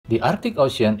The Arctic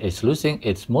Ocean is losing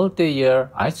its multi-year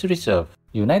ice reserve.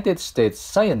 United States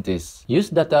scientists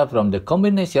used data from the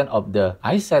combination of the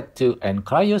ICESat-2 and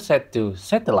CryoSat-2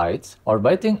 satellites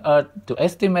orbiting Earth to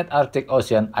estimate Arctic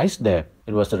Ocean ice depth.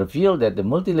 It was revealed that the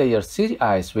multilayer sea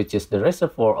ice, which is the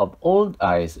reservoir of old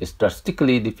ice, is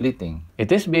drastically depleting.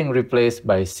 It is being replaced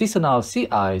by seasonal sea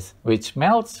ice, which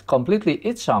melts completely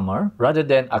each summer rather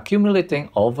than accumulating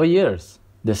over years.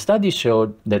 The study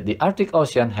showed that the Arctic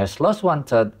Ocean has lost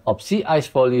one-third of sea ice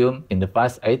volume in the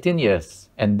past 18 years,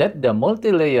 and that the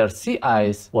multilayer sea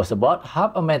ice was about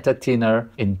half a meter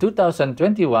thinner in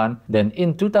 2021 than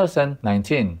in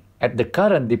 2019. At the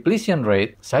current depletion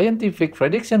rate, scientific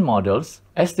prediction models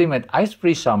estimate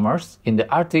ice-free summers in the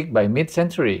Arctic by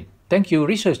mid-century. Thank you,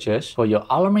 researchers, for your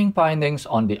alarming findings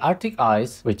on the Arctic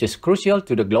ice, which is crucial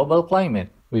to the global climate.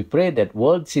 We pray that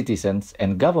world citizens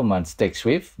and governments take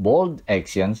swift, bold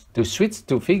actions to switch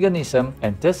to veganism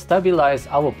and thus stabilize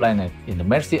our planet in the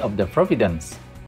mercy of the Providence.